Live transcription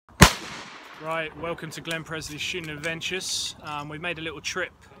Right, welcome to Glen Presley's Shooting Adventures. We've made a little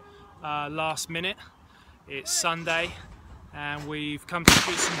trip last minute. It's Sunday and we've come to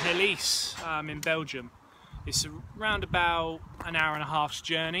shoot some Helice in Belgium. It's around about an hour and a half's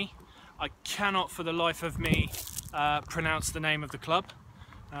journey. I cannot for the life of me pronounce the name of the club.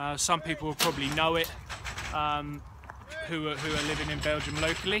 Some people will probably know it who are living in Belgium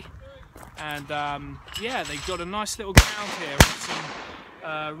locally. And yeah, they've got a nice little ground here with some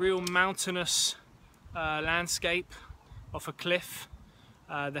real mountainous landscape off a cliff.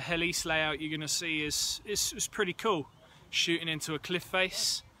 The Helice layout you're going to see is pretty cool, shooting into a cliff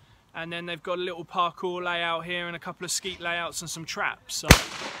face. And then they've got a little parkour layout here and a couple of skeet layouts and some traps. So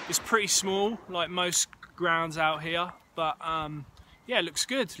it's pretty small, like most grounds out here, but yeah, it looks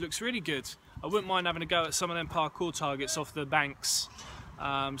good, looks really good. I wouldn't mind having a go at some of them parkour targets off the banks.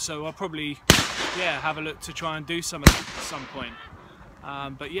 So I'll probably, yeah, have a look to try and do some of that at some point.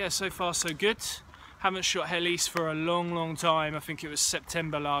 But yeah, so far so good. Haven't shot Helice for a long time. I think it was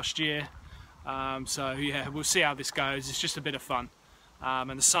September last year. So yeah, we'll see how this goes. It's just a bit of fun.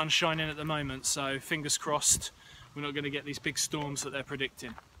 And the sun's shining at the moment, so fingers crossed we're not going to get these big storms that they're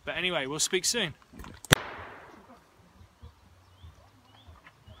predicting. But anyway, we'll speak soon.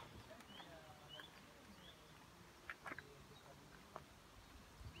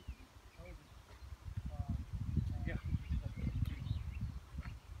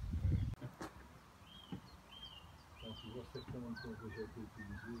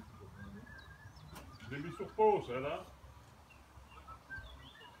 Je l'ai mis sur pause, là.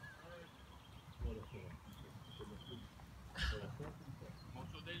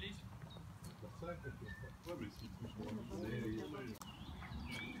 Sur des listes. Ouais, mais s'il pousse pour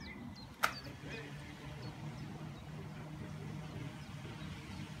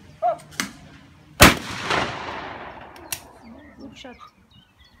Good shot.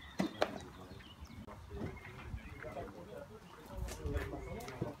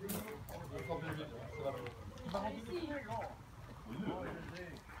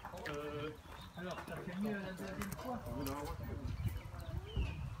 Alors, ça fait mieux la deuxième fois.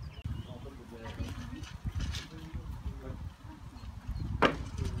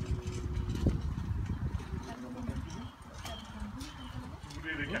 vous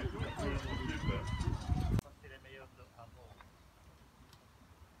voulez les cartons, C'est les meilleurs à bord.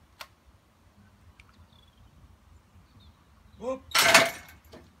 Hop.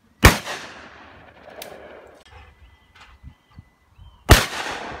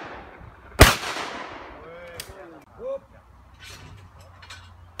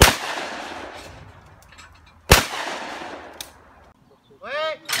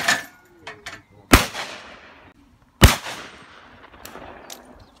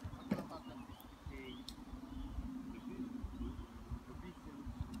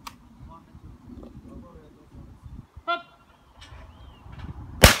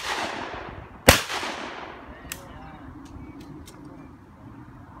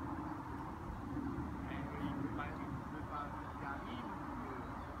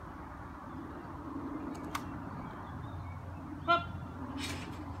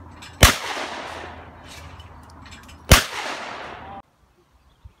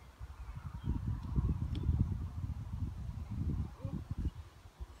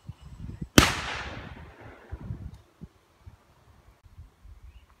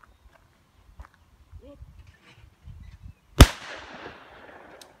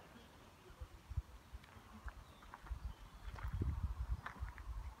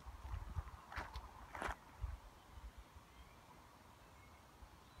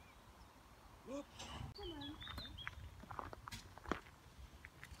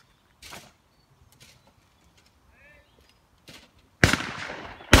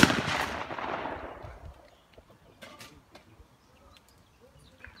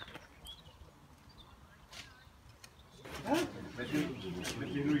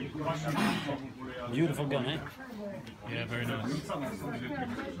 Beautiful gun, eh? Yeah, very nice.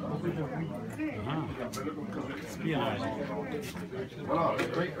 Espionage. Voilà,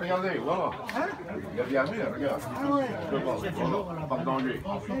 regardez, voilà. Il a bien vu, regarde. Ah ouais. Pas de danger.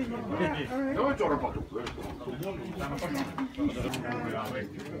 Non, tu n'auras pas tout.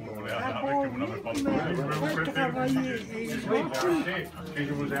 Et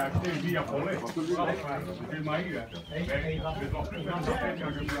je vous ai acheté via Pollet. C'est maïs.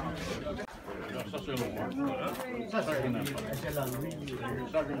 Ça c'est long. Ça je n'aime pas.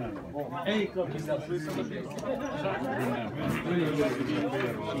 Ça je n'aime pas. Et comme il a fait ça,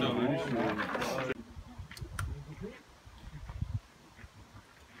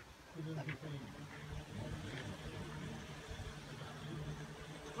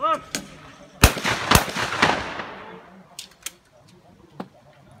 Hop!